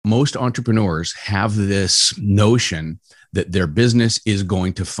most entrepreneurs have this notion that their business is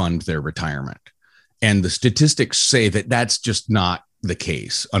going to fund their retirement. And the statistics say that that's just not the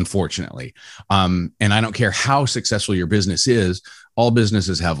case, unfortunately. And I don't care how successful your business is, all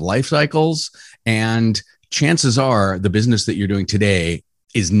businesses have life cycles, and chances are the business that you're doing today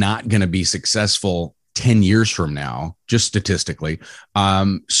is not going to be successful 10 years from now, just statistically.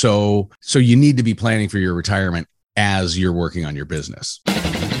 So you need to be planning for your retirement as you're working on your business.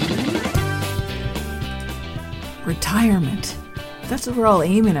 Retirement. That's what we're all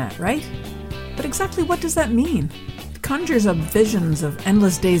aiming at, right? But exactly what does that mean? It conjures up visions of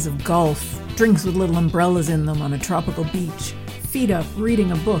endless days of golf, drinks with little umbrellas in them on a tropical beach, feet up,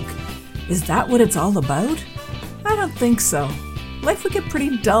 reading a book. Is that what it's all about? I don't think so. Life would get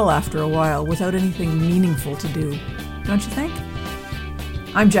pretty dull after a while without anything meaningful to do, don't you think?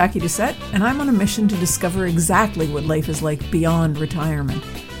 I'm Jackie Doucette, and I'm on a mission to discover exactly what life is like beyond retirement.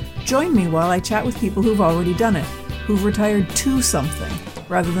 Join me while I chat with people who've already done it, who've retired to something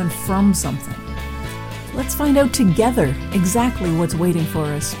rather than from something. Let's find out together exactly what's waiting for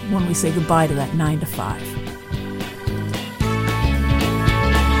us when we say goodbye to that 9 to 5.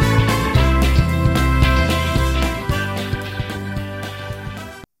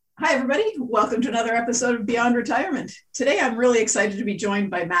 Hi, everybody. Welcome to another episode of Beyond Retirement. Today, I'm really excited to be joined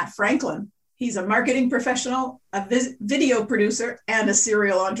by Matt Franklin. He's a marketing professional, a video producer, and a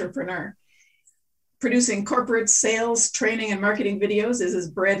serial entrepreneur. Producing corporate sales, training, and marketing videos is his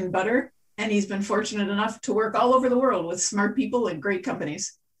bread and butter, and he's been fortunate enough to work all over the world with smart people and great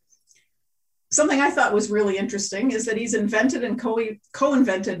companies. Something I thought was really interesting is that he's invented and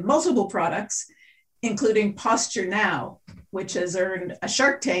co-invented multiple products, including Posture Now, which has earned a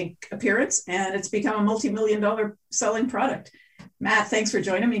Shark Tank appearance, and it's become a multi-million-dollar selling product. Matt, thanks for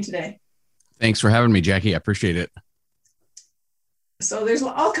joining me today. Thanks for having me, Jackie. I appreciate it. So there's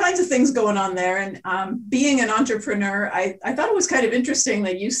all kinds of things going on there. And being an entrepreneur, I thought it was kind of interesting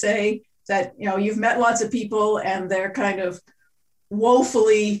that you say that, you know, you've met lots of people and they're kind of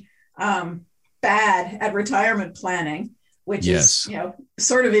woefully bad at retirement planning, which is, you know,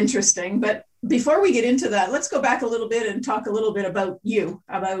 sort of interesting. But before we get into that, let's go back a little bit and talk a little bit about you,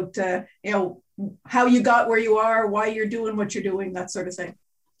 about, you know, how you got where you are, why you're doing what you're doing, that sort of thing.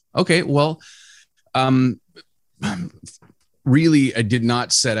 Okay. Well, really, I did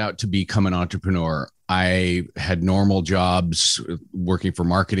not set out to become an entrepreneur. I had normal jobs working for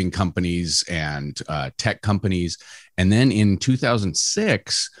marketing companies and tech companies. And then in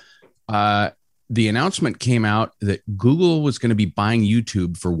 2006, the announcement came out that Google was going to be buying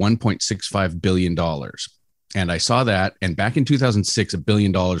YouTube for $1.65 billion. And I saw that. And back in 2006, $1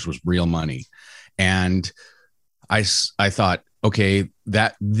 billion was real money. And I thought, okay,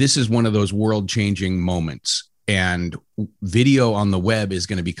 this is one of those world-changing moments. And video on the web is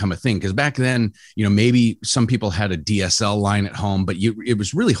going to become a thing. Because back then, you know, maybe some people had a DSL line at home, but it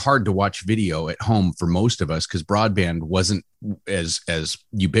was really hard to watch video at home for most of us because broadband wasn't as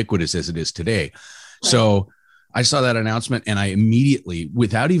ubiquitous as it is today. Right. So I saw that announcement and I immediately,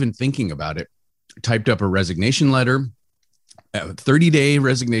 without even thinking about it, typed up a resignation letter, a 30-day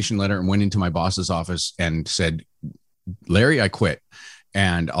resignation letter, and went into my boss's office and said, Larry, I quit.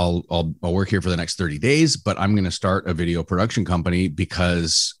 And I'll work here for the next 30 days, but I'm going to start a video production company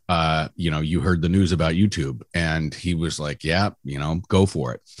because, you know, you heard the news about YouTube. And he was like, yeah, you know, go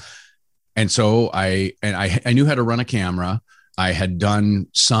for it. And so I knew how to run a camera. I had done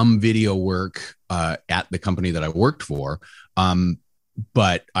some video work at the company that I worked for.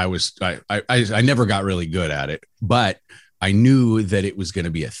 But I never got really good at it, but I knew that it was going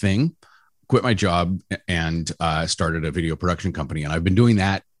to be a thing. Quit my job and started a video production company. And I've been doing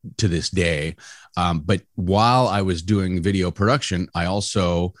that to this day. But while I was doing video production, I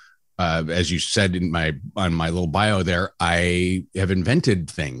also, as you said on my little bio there, I have invented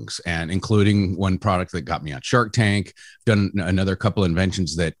things, and including one product that got me on Shark Tank, done another couple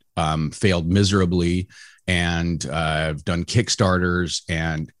inventions that failed miserably, and I've done Kickstarters.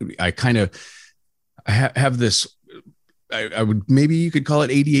 And I kind of have this, I would, maybe you could call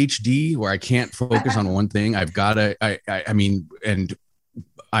it ADHD, where I can't focus on one thing. I've got to,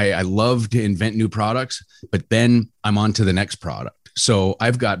 I love to invent new products, but then I'm on to the next product. So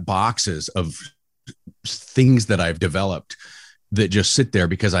I've got boxes of things that I've developed that just sit there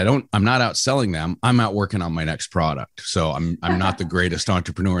because I'm not out selling them. I'm out working on my next product. So I'm not the greatest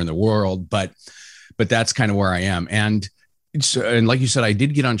entrepreneur in the world, but that's kind of where I am. And like you said, I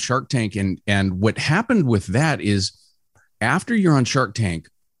did get on Shark Tank, and what happened with that is, after you're on Shark Tank,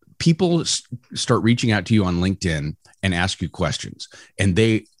 people start reaching out to you on LinkedIn and ask you questions.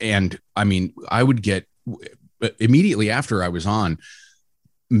 I would get immediately after I was on,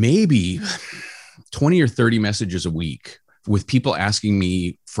 maybe 20 or 30 messages a week with people asking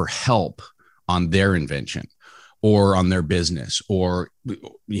me for help on their invention or on their business, or,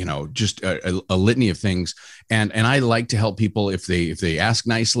 just a litany of things. And I like to help people if they ask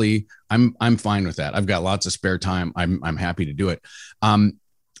nicely. I'm fine with that. I've got lots of spare time. I'm happy to do it.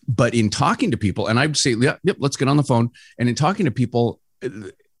 But in talking to people, and I'd say, yep, let's get on the phone. And in talking to people,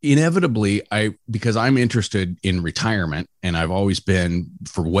 inevitably, because I'm interested in retirement, and I've always been,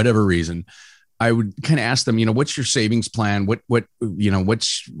 for whatever reason, I would kind of ask them, what's your savings plan?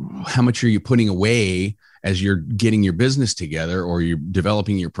 How much are you putting away as you're getting your business together, or you're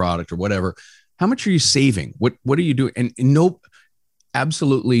developing your product or whatever? How much are you saving? What are you doing? And nope,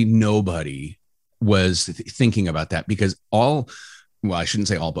 absolutely nobody was thinking about that, because I shouldn't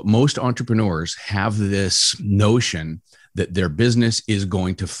say all, but most entrepreneurs have this notion that their business is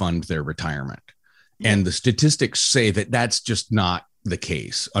going to fund their retirement. Yeah. And the statistics say that that's just not the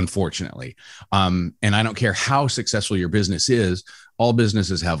case, unfortunately. And I don't care how successful your business is, all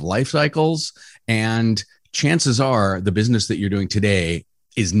businesses have life cycles, and chances are the business that you're doing today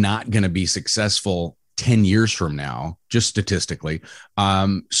is not going to be successful 10 years from now, just statistically.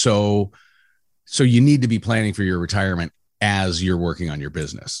 So you need to be planning for your retirement as you're working on your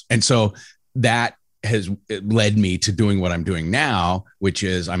business. And so that has led me to doing what I'm doing now, which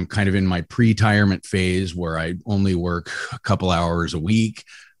is I'm kind of in my pre-tirement phase where I only work a couple hours a week.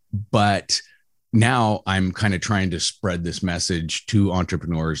 But now I'm kind of trying to spread this message to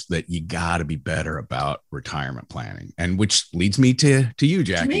entrepreneurs that you got to be better about retirement planning, and which leads me to you,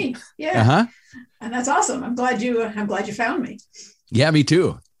 Jackie. To me, yeah. Uh-huh. And that's awesome. I'm glad you found me. Yeah, me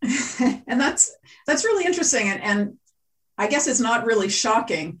too. And that's really interesting. And I guess it's not really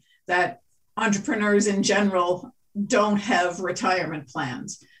shocking that entrepreneurs in general don't have retirement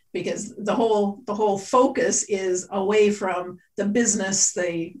plans, because the whole focus is away from the business,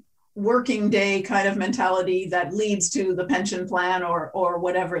 the working day kind of mentality that leads to the pension plan or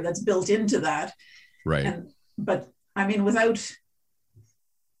whatever that's built into that. Right. But I mean, without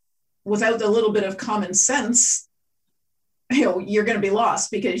the little bit of common sense, you're going to be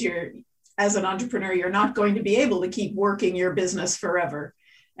lost, because as an entrepreneur, you're not going to be able to keep working your business forever.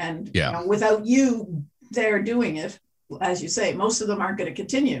 And without you there doing it, as you say, most of them aren't going to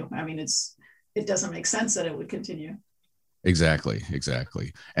continue. I mean, it doesn't make sense that it would continue. Exactly.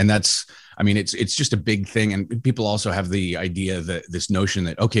 And it's just a big thing. And people also have the idea that this notion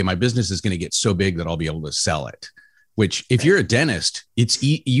that, okay, my business is going to get so big that I'll be able to sell it, which if you're a dentist,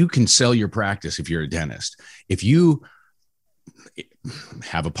 you can sell your practice. If you're a dentist, if you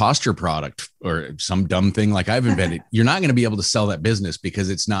have a posture product or some dumb thing like I've invented, you're not going to be able to sell that business because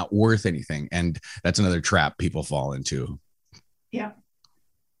it's not worth anything. And that's another trap people fall into. Yeah.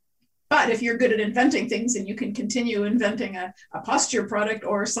 But if you're good at inventing things and you can continue inventing a posture product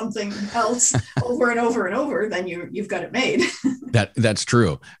or something else over and over and over, then you've got it made. That's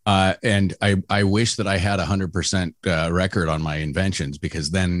true. And I wish that I had 100% record on my inventions,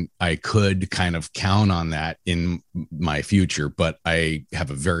 because then I could kind of count on that in my future. But I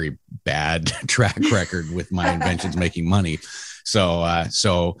have a very bad track record with my inventions making money. So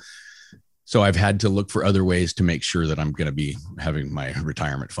I've had to look for other ways to make sure that I'm going to be having my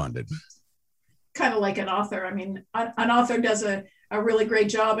retirement funded. Kind of like an author. I mean, an author does a really great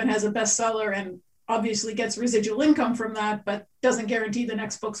job and has a bestseller and obviously gets residual income from that, but doesn't guarantee the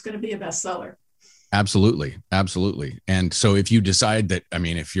next book's going to be a bestseller. Absolutely. And so if you decide that, I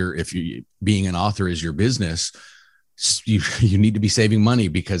mean, if you being an author is your business, you need to be saving money,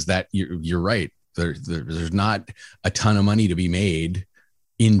 because that you're right. There's not a ton of money to be made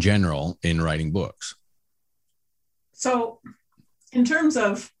in general in writing books. So in terms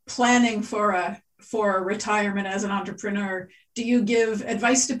of planning for a retirement as an entrepreneur, do you give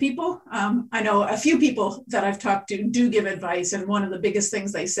advice to people? I know a few people that I've talked to do give advice, and one of the biggest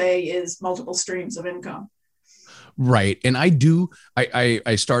things they say is multiple streams of income. Right. And I do.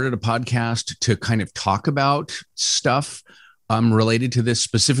 I started a podcast to kind of talk about stuff related to this,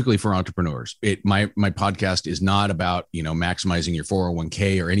 specifically for entrepreneurs. My podcast is not about, maximizing your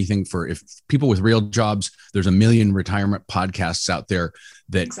 401k or anything. For if people with real jobs, there's a million retirement podcasts out there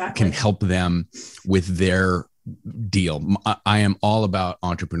that can help them with their deal. I am all about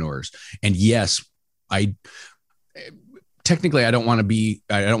entrepreneurs. And yes, technically, I don't want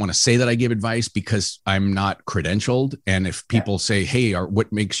to say that I give advice, because I'm not credentialed. And if people say, hey,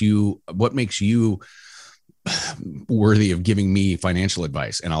 what makes you worthy of giving me financial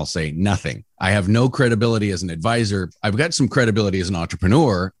advice? And I'll say nothing. I have no credibility as an advisor. I've got some credibility as an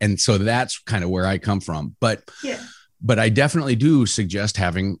entrepreneur. And so that's kind of where I come from. But I definitely do suggest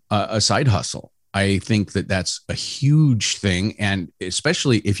having a side hustle. I think that that's a huge thing. And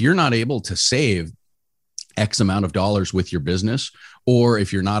especially if you're not able to save X amount of dollars with your business, or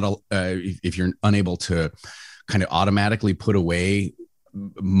if you're not, if you're unable to kind of automatically put away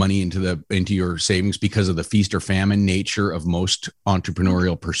money into your savings because of the feast or famine nature of most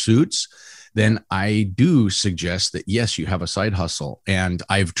entrepreneurial pursuits, then I do suggest that, yes, you have a side hustle. And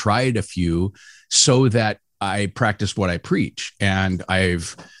I've tried a few so that I practice what I preach. And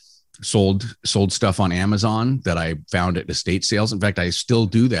I've sold stuff on Amazon that I found at estate sales. In fact, I still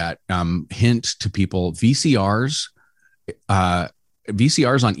do that. Hint to people, VCRs on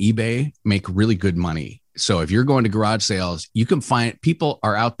eBay make really good money. So if you're going to garage sales, you can find people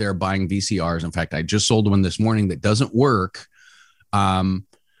are out there buying VCRs. In fact, I just sold one this morning that doesn't work,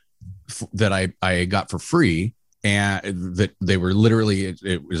 that I got for free, and that they were literally,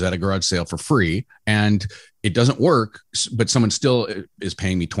 it was at a garage sale for free, and it doesn't work, but someone still is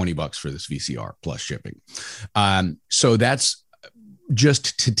paying me $20 for this VCR plus shipping. So that's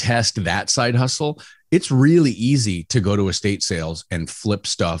just to test that side hustle. It's really easy to go to estate sales and flip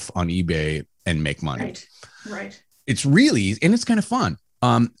stuff on eBay and make money. Right. It's really, and it's kind of fun.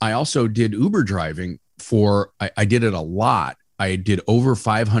 I also did Uber driving I did it a lot. I did over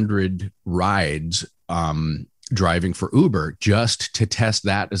 500 rides, driving for Uber, just to test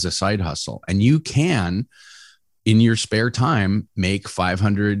that as a side hustle. And you can, in your spare time, make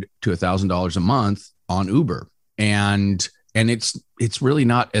 $500 to $1,000 a month on Uber. And it's really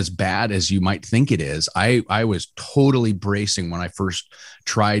not as bad as you might think it is. I was totally bracing when I first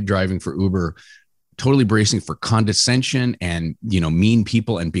tried driving for Uber, totally bracing for condescension and, mean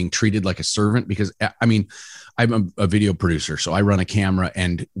people and being treated like a servant, because I mean, I'm a video producer, so I run a camera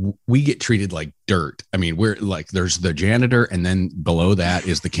and we get treated like dirt. I mean, we're like, there's the janitor, and then below that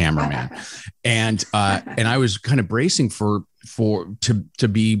is the cameraman. And I was kind of bracing to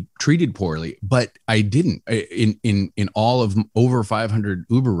be treated poorly, but I didn't. In all of over 500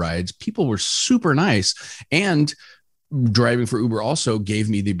 Uber rides, people were super nice. And driving for Uber also gave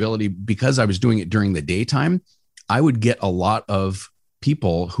me the ability, because I was doing it during the daytime, I would get a lot of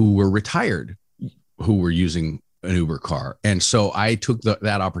people who were retired who were using an Uber car. And so I took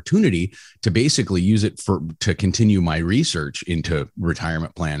that opportunity to basically use it to continue my research into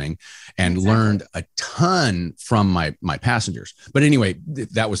retirement planning, and learned a ton from my passengers. But anyway,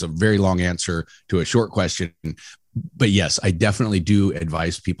 that was a very long answer to a short question. But yes, I definitely do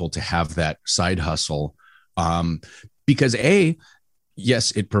advise people to have that side hustle, because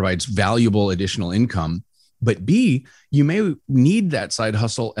yes, it provides valuable additional income, but B, you may need that side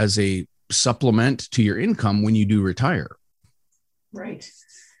hustle as a supplement to your income when you do retire. Right.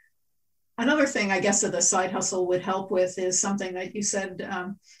 Another thing I guess that the side hustle would help with is something that you said,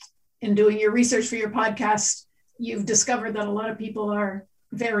 in doing your research for your podcast, you've discovered that a lot of people are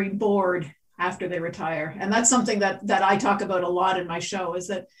very bored after they retire. And that's something that I talk about a lot in my show, is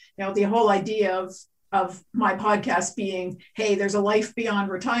that, the whole idea of my podcast being, hey, there's a life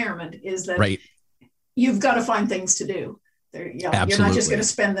beyond retirement, is that right. You've got to find things to do. You're not just going to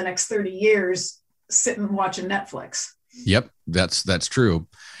spend the next 30 years sitting watching Netflix. Yep, that's true.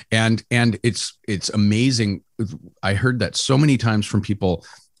 And it's amazing. I heard that so many times from people.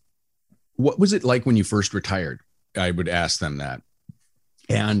 What was it like when you first retired? I would ask them that.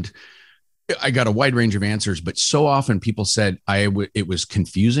 And I got a wide range of answers, but so often people said it was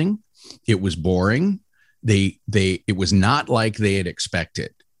confusing. It was boring. It was not like they had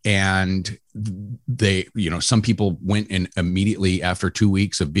expected. And they, some people went and immediately after 2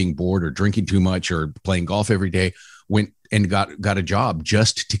 weeks of being bored or drinking too much or playing golf every day, went and got a job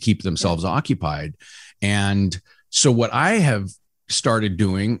just to keep themselves occupied. And so what I have started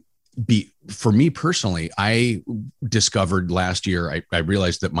doing, for me personally, I discovered last year, I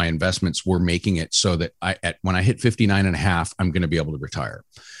realized that my investments were making it so that when I hit 59 and a half, I'm going to be able to retire.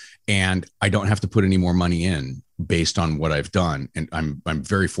 And I don't have to put any more money in based on what I've done. And I'm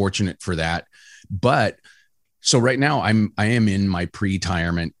very fortunate for that. But so right now I am in my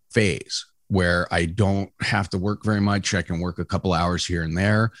pre-tirement phase, where I don't have to work very much. I can work a couple hours here and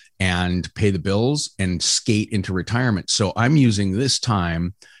there and pay the bills and skate into retirement. So I'm using this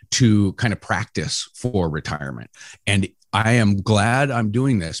time to kind of practice for retirement. And I am glad I'm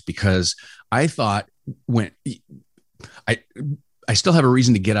doing this, because I thought I still have a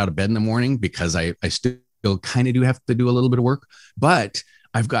reason to get out of bed in the morning, because I still kind of do have to do a little bit of work, but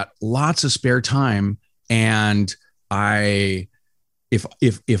I've got lots of spare time. And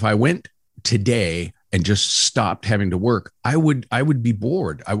if I went today and just stopped having to work, I would be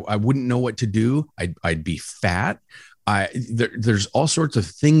bored. I wouldn't know what to do. I'd be fat. there's all sorts of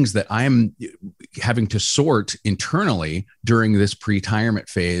things that I'm having to sort internally during this pre-retirement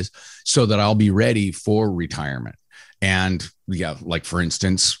phase so that I'll be ready for retirement. And yeah, like for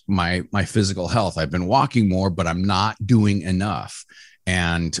instance, my physical health, I've been walking more, but I'm not doing enough.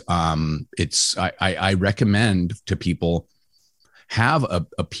 And I recommend to people, have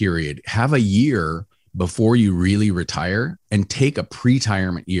a period, have a year before you really retire, and take a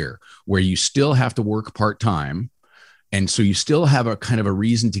pre-retirement year where you still have to work part-time. And so you still have a kind of a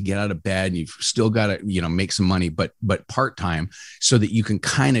reason to get out of bed, and you've still got to, make some money, but part-time, so that you can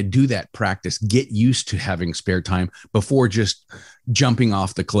kind of do that practice, get used to having spare time before just jumping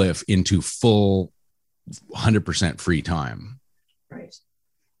off the cliff into full 100% free time. Right.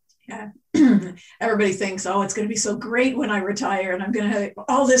 Yeah. Everybody thinks, oh, it's going to be so great when I retire, and I'm going to have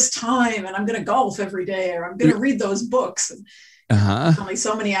all this time, and I'm going to golf every day, or I'm going to read those books. Only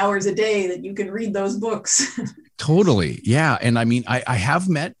so many hours a day that you can read those books. Totally. Yeah. And I mean, I have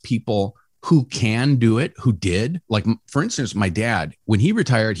met people who can do it, who did. Like, for instance, my dad, when he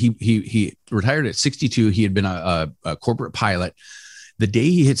retired, he retired at 62. He had been a corporate pilot. The day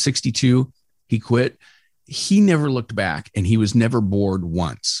he hit 62, he quit. He never looked back, and he was never bored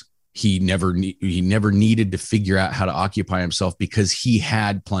once. He never needed to figure out how to occupy himself because he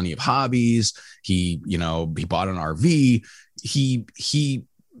had plenty of hobbies. He bought an RV. He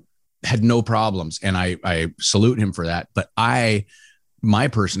had no problems, and I salute him for that. But my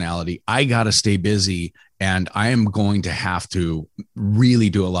personality, I got to stay busy, and I am going to have to really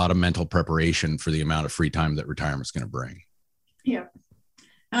do a lot of mental preparation for the amount of free time that retirement's going to bring. Yeah.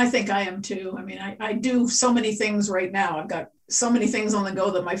 And I think I am too. I mean, I do so many things right now. I've got so many things on the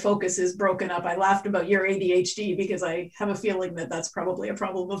go that my focus is broken up. I laughed about your ADHD because I have a feeling that that's probably a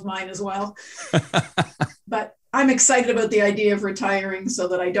problem of mine as well. But I'm excited about the idea of retiring so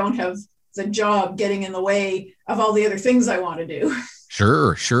that I don't have the job getting in the way of all the other things I want to do.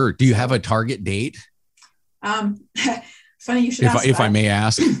 Sure. Do you have a target date? Funny you should ask if I may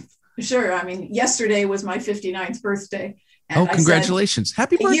ask. Sure. I mean, yesterday was my 59th birthday. And congratulations.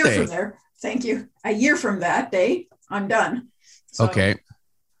 Happy birthday. A year from there. Thank you. A year from that day, I'm done. So, okay.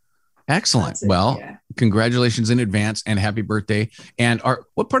 Excellent. Well, yeah. Congratulations in advance and happy birthday. And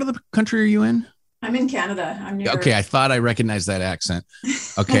what part of the country are you in? I'm in Canada. I'm near. Okay. I thought I recognized that accent.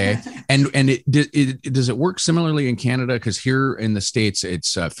 Okay. and does it work similarly in Canada? Because here in the States,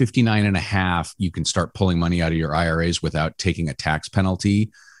 it's 59 and a half. You can start pulling money out of your IRAs without taking a tax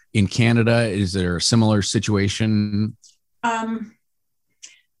penalty. In Canada, is there a similar situation?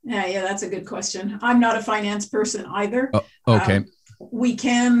 Yeah, that's a good question. I'm not a finance person either. Oh, okay. We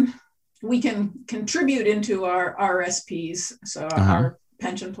can contribute into our RSPs, so our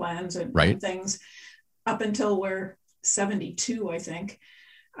pension plans and things, up until we're 72, I think.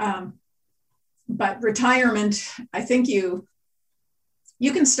 But retirement, I think you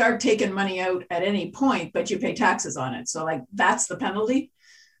can start taking money out at any point, but you pay taxes on it. So like that's the penalty.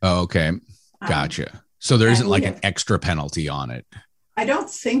 Oh, okay. Gotcha. So there isn't like an extra penalty on it. I don't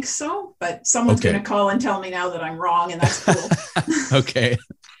think so, but someone's going to call and tell me now that I'm wrong, and that's cool.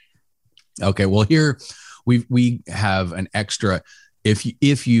 Okay. Well, here we have an extra.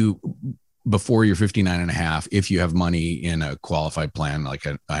 If you before you're 59 and a half, if you have money in a qualified plan like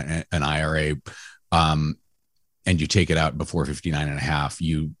an IRA, and you take it out before 59 and a half,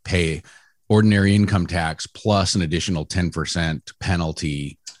 you pay ordinary income tax plus an additional 10%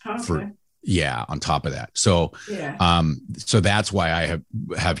 penalty on top of that. So, so that's why I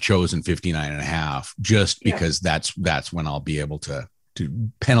have chosen 59 and a half, just because that's when I'll be able to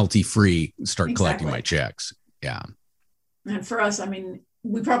penalty free start collecting my checks. Yeah. And for us, I mean,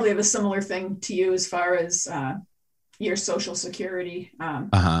 we probably have a similar thing to you as far as your Social Security,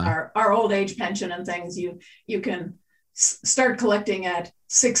 our old age pension and things. You can start collecting at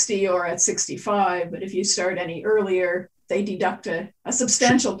 60 or at 65, but if you start any earlier, they deduct a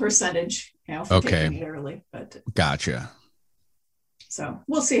substantial percentage, for taking it early. But gotcha. So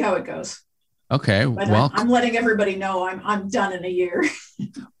we'll see how it goes. Okay. But well, I'm letting everybody know I'm done in a year.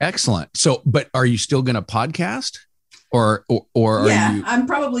 Excellent. So, but are you still going to podcast, or are you? I'm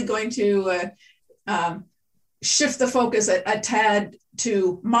probably going to shift the focus a tad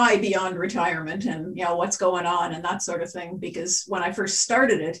to my beyond retirement and what's going on and that sort of thing. Because when I first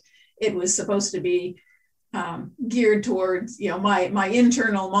started it was supposed to be geared towards my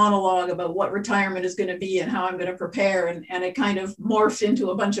internal monologue about what retirement is going to be and how I'm going to prepare, and it kind of morphed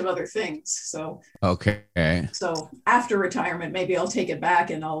into a bunch of other things. So so after retirement, maybe I'll take it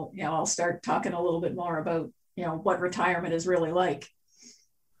back and I'll start talking a little bit more about what retirement is really like.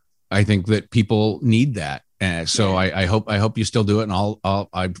 I think that people need that. And so I hope you still do it,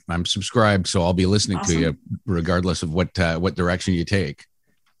 and I'm subscribed, so I'll be listening to you regardless of what direction you take.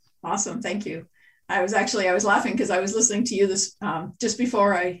 Awesome. Thank you. I was laughing because I was listening to you this just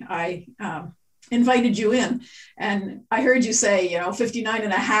before I invited you in, and I heard you say, 59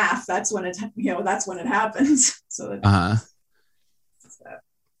 and a half, that's when it happens. So,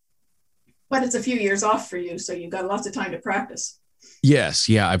 but it's a few years off for you. So you've got lots of time to practice. Yes.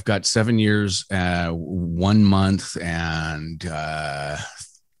 Yeah. I've got 7 years, 1 month and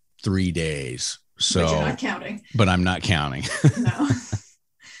 3 days. So but you're not counting. But I'm not counting. No.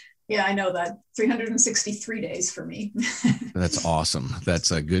 Yeah, I know that. 363 days for me. That's awesome.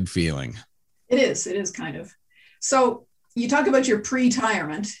 That's a good feeling. It is kind of. So you talk about your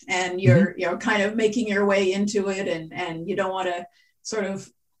pre-tirement, and you're kind of making your way into it, and you don't want to sort of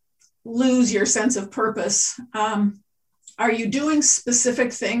lose your sense of purpose. Are you doing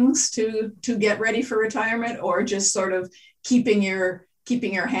specific things to get ready for retirement, or just sort of keeping your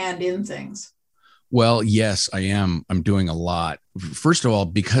hand in things? Well, yes, I am. I'm doing a lot. First of all,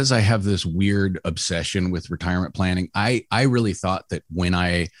 because I have this weird obsession with retirement planning, I really thought that when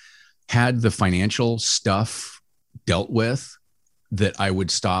I had the financial stuff dealt with, that I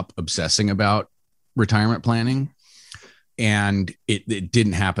would stop obsessing about retirement planning. And it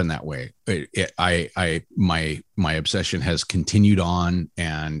didn't happen that way. My obsession has continued on,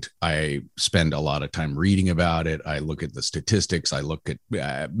 and I spend a lot of time reading about it. I look at the statistics. I look at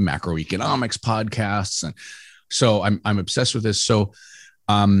macroeconomics podcasts, and so I'm obsessed with this. So,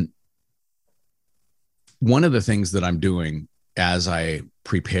 one of the things that I'm doing as I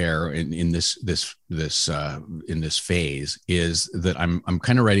prepare in this phase is that I'm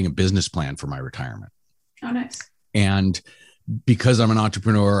kind of writing a business plan for my retirement. Oh, nice. And because I'm an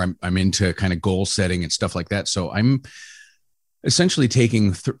entrepreneur, I'm into kind of goal setting and stuff like that. So I'm essentially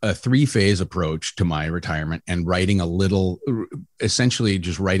taking a 3-phase approach to my retirement and writing essentially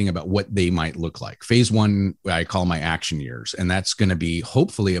just writing about what they might look like. Phase 1, I call my action years. And that's going to be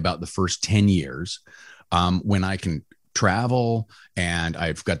hopefully about the first 10 years when I can travel and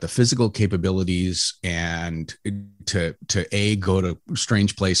I've got the physical capabilities and to go to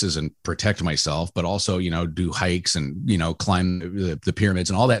strange places and protect myself, but also, do hikes and, climb the pyramids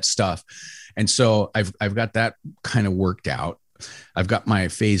and all that stuff. And so I've got that kind of worked out. I've got my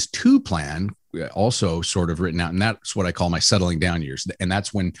phase 2 plan also sort of written out, and that's what I call my settling down years. And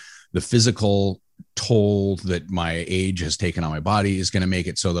that's when the physical toll that my age has taken on my body is going to make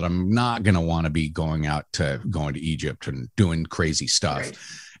it so that I'm not going to want to be going to Egypt and doing crazy stuff. Right.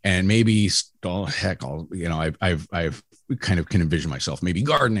 And maybe, I've kind of can envision myself maybe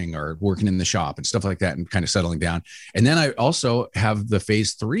gardening or working in the shop and stuff like that, and kind of settling down. And then I also have the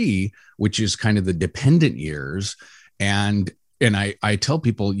phase 3, which is kind of the dependent years. And I tell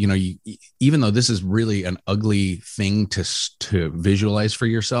people, even though this is really an ugly thing to visualize for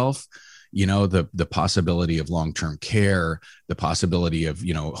yourself, the possibility of long-term care, the possibility of,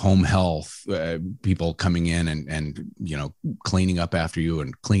 home health, people coming in and cleaning up after you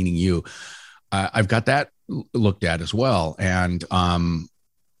and cleaning you. I've got that looked at as well. And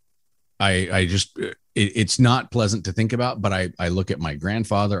it's not pleasant to think about, but I look at my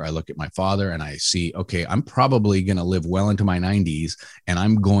grandfather, I look at my father, and I see, okay, I'm probably going to live well into my 90s, and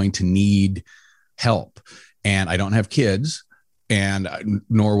I'm going to need help. And I don't have kids, and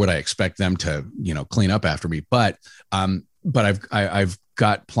nor would I expect them to, clean up after me. But I've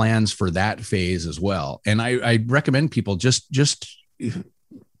got plans for that phase as well. And I recommend people just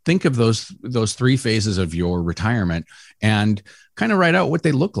think of those 3 phases of your retirement and kind of write out what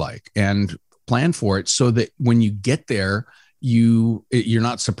they look like and plan for it, so that when you get there, you're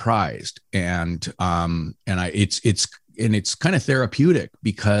not surprised. And it's kind of therapeutic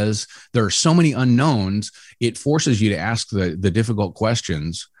because there are so many unknowns. It forces you to ask the difficult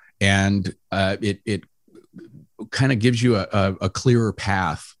questions, and it kind of gives you a clearer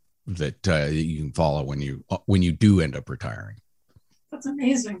path that you can follow when you do end up retiring. That's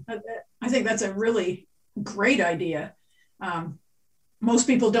amazing. I think that's a really great idea. Most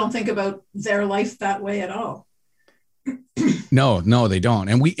people don't think about their life that way at all. No, they don't.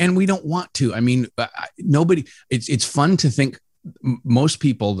 And we don't want to. I mean, nobody, it's fun to think. Most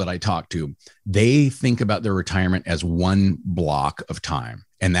people that I talk to, they think about their retirement as one block of time.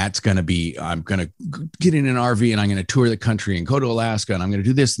 And that's going to be, I'm going to get in an RV and I'm going to tour the country and go to Alaska, and I'm going to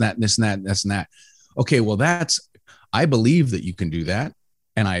do this and that, and this and that, and this and that. Okay. Well, I believe that you can do that,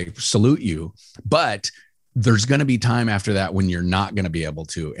 and I salute you, but there's going to be time after that when you're not going to be able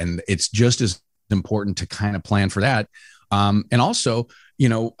to. And it's just as important to kind of plan for that. And also,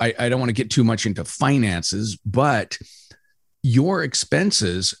 I don't want to get too much into finances, but your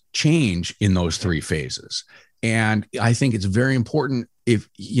expenses change in those three phases. And I think it's very important if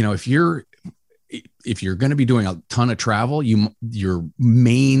you're going to be doing a ton of travel, your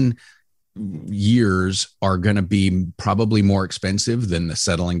main years are going to be probably more expensive than the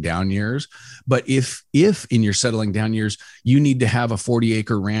settling down years. But if in your settling down years, you need to have a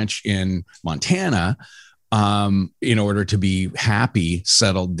 40-acre ranch in Montana, in order to be happy,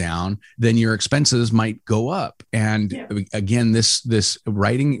 settled down, then your expenses might go up. And again, this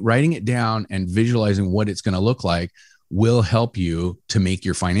writing it down and visualizing what it's going to look like will help you to make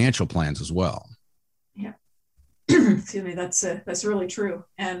your financial plans as well. Yeah. Excuse me. That's really true.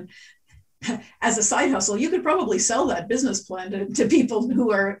 And as a side hustle, you could probably sell that business plan to people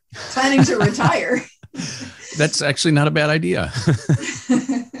who are planning to retire. That's actually not a bad idea.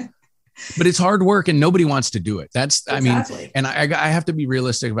 But it's hard work and nobody wants to do it. That's, exactly. I mean, and I have to be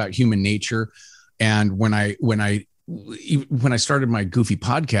realistic about human nature. And when I started my goofy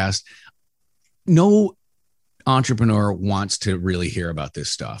podcast, no entrepreneur wants to really hear about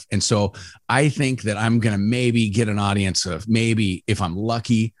this stuff. And so I think that I'm going to maybe get an audience of, maybe if I'm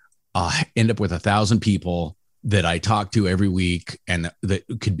lucky, I'll end up with 1,000 people that I talk to every week and that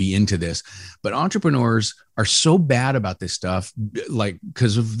could be into this. But entrepreneurs are so bad about this stuff, like,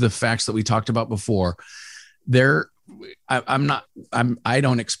 because of the facts that we talked about before. I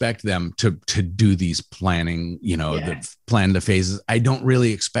don't expect them to do these planning, the plan the phases. I don't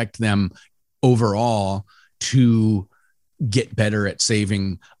really expect them overall to get better at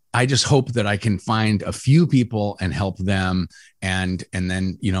saving. I just hope that I can find a few people and help them. And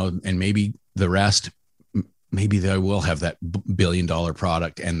then, and maybe the rest, maybe they will have that $1 billion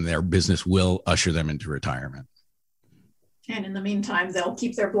product and their business will usher them into retirement. And in the meantime, they'll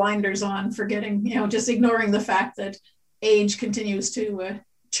keep their blinders on, forgetting, just ignoring the fact that age continues to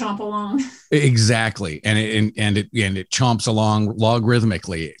chomp along. Exactly. And it chomps along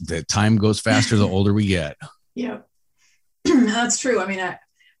logarithmically. The time goes faster the older we get. Yeah, that's true. I mean,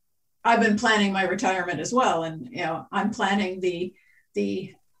 I've been planning my retirement as well. And, I'm planning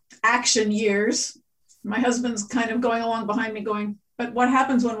the action years. My husband's kind of going along behind me going, but what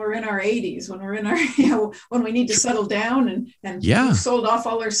happens when we're in our 80s, when we're in our, when we need to settle down and we've sold off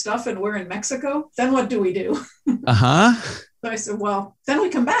all our stuff and we're in Mexico, then what do we do? So I said, well, then we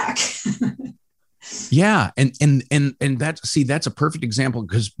come back. Yeah. And that's a perfect example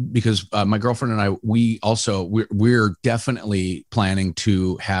because my girlfriend and I, we're definitely planning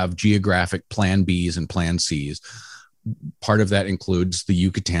to have geographic plan Bs and plan Cs. Part of that includes the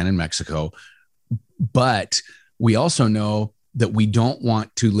Yucatan in Mexico. But we also know that we don't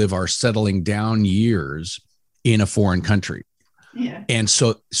want to live our settling down years in a foreign country. Yeah. And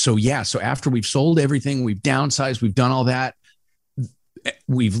so after we've sold everything, we've downsized, we've done all that,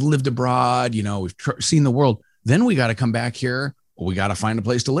 we've lived abroad, we've seen the world, then we got to come back here. We got to find a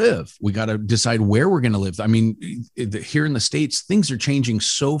place to live. We got to decide where we're going to live. I mean, here in the States, things are changing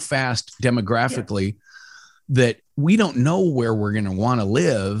so fast demographically that we don't know where we're going to want to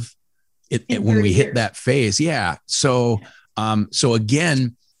live when we hit that phase. Yeah. So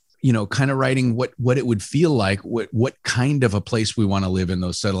again, kind of writing what it would feel like, what kind of a place we want to live in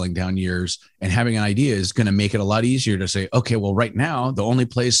those settling down years, and having an idea is going to make it a lot easier to say, okay, well, right now, the only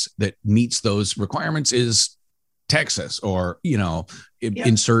place that meets those requirements is Texas, or,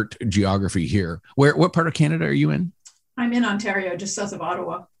 insert geography here. What part of Canada are you in? I'm in Ontario, just south of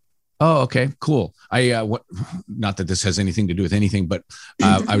Ottawa. Oh, okay, cool. Not that this has anything to do with anything, but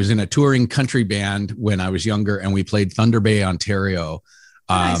I was in a touring country band when I was younger, and we played Thunder Bay, Ontario.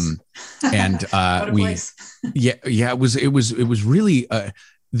 Nice. And it was really.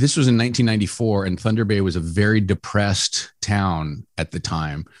 This was in 1994, and Thunder Bay was a very depressed town at the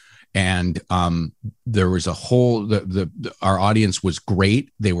time, and there was a whole. Our audience was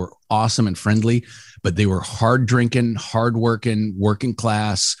great. They were awesome and friendly, but they were hard drinking, hard working, working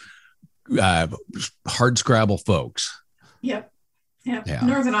class. Hard scrabble folks. Yep. Yeah.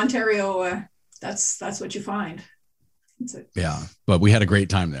 Northern Ontario, that's what you find. But we had a great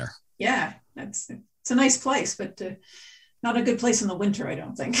time there. Yeah, it's a nice place, but not a good place in the winter, I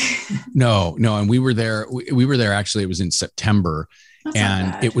don't think. No, and we were there. We were there actually. It was in September,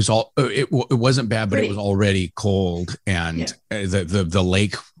 and it was it wasn't bad, but it was already cold, and the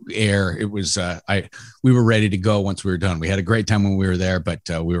lake air. It was we were ready to go once we were done. We had a great time when we were there, but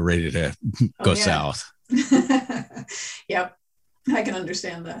we were ready to go south. Yep, I can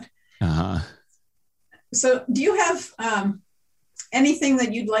understand that. So, do you have anything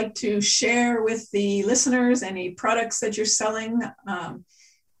that you'd like to share with the listeners? Any products that you're selling?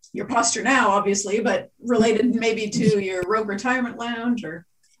 Your posture now, obviously, but related maybe to your Rogue Retirement Lounge, or?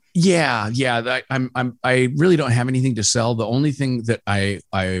 I really don't have anything to sell. The only thing that I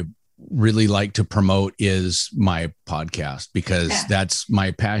really like to promote is my podcast, because that's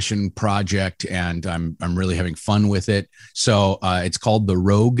my passion project and I'm really having fun with it. So it's called the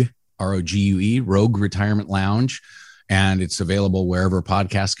Rogue, ROGUE, Rogue Retirement Lounge, and it's available wherever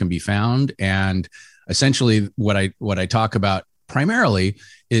podcasts can be found. And essentially what I talk about primarily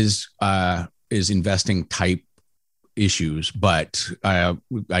is investing type issues, but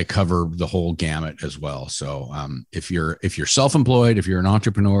I cover the whole gamut as well. So if you're self-employed, if you're an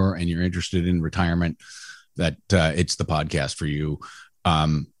entrepreneur and you're interested in retirement, that it's the podcast for you.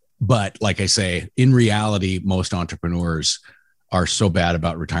 But like I say, in reality, most entrepreneurs are so bad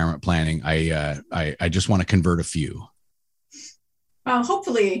about retirement planning. I just want to convert a few. Well,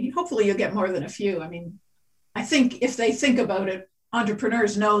 hopefully you'll get more than a few. I mean, I think if they think about it,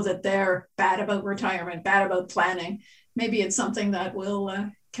 entrepreneurs know that they're bad about retirement, bad about planning. Maybe it's something that will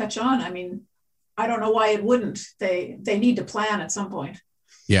catch on. I mean, I don't know why it wouldn't. They need to plan at some point.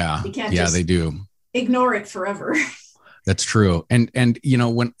 Yeah. You can't they do ignore it forever. That's true. And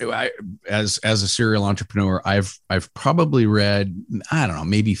when as a serial entrepreneur, I've probably read, I don't know,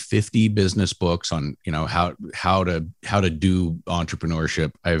 maybe 50 business books on, how to do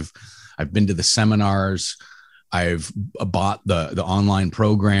entrepreneurship. I've been to the seminars. I've bought the online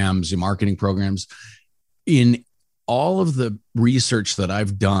programs, the marketing programs. In all of the research that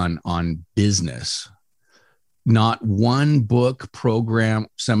I've done on business, not one book, program,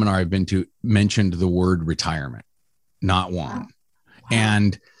 seminar I've been to mentioned the word retirement. Not one. Wow.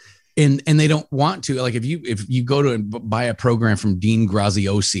 And they don't want to. Like if you go to buy a program from Dean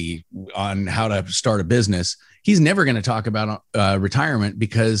Graziosi on how to start a business, he's never going to talk about retirement,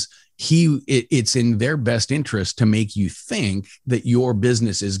 because it's in their best interest to make you think that your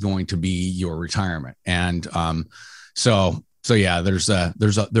business is going to be your retirement. And so yeah, there's a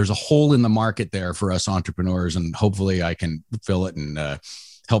hole in the market there for us entrepreneurs, and hopefully I can fill it and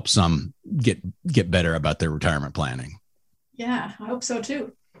help some get better about their retirement planning. Yeah, I hope so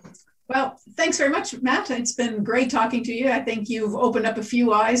too. Well, thanks very much, Matt. It's been great talking to you. I think you've opened up a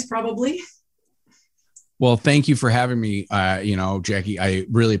few eyes, probably. Well, thank you for having me. Jackie, I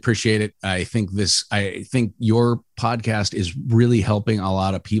really appreciate it. I think your podcast is really helping a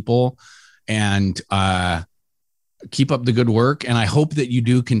lot of people, and keep up the good work. And I hope that you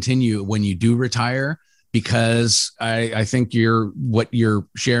do continue when you do retire, because I think what you're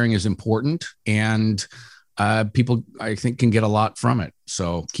sharing is important, and people, I think, can get a lot from it.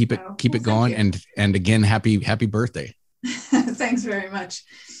 So keep it going. And again, happy birthday. Thanks very much.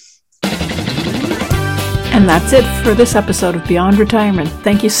 And that's it for this episode of Beyond Retirement.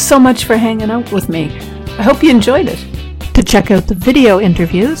 Thank you so much for hanging out with me. I hope you enjoyed it. To check out the video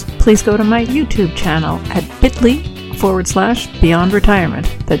interviews, please go to my YouTube channel at bit.ly/Beyond Retirement.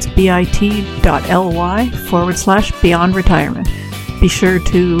 That's bit.ly/Beyond Retirement. Be sure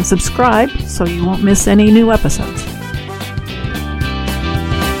to subscribe so you won't miss any new episodes.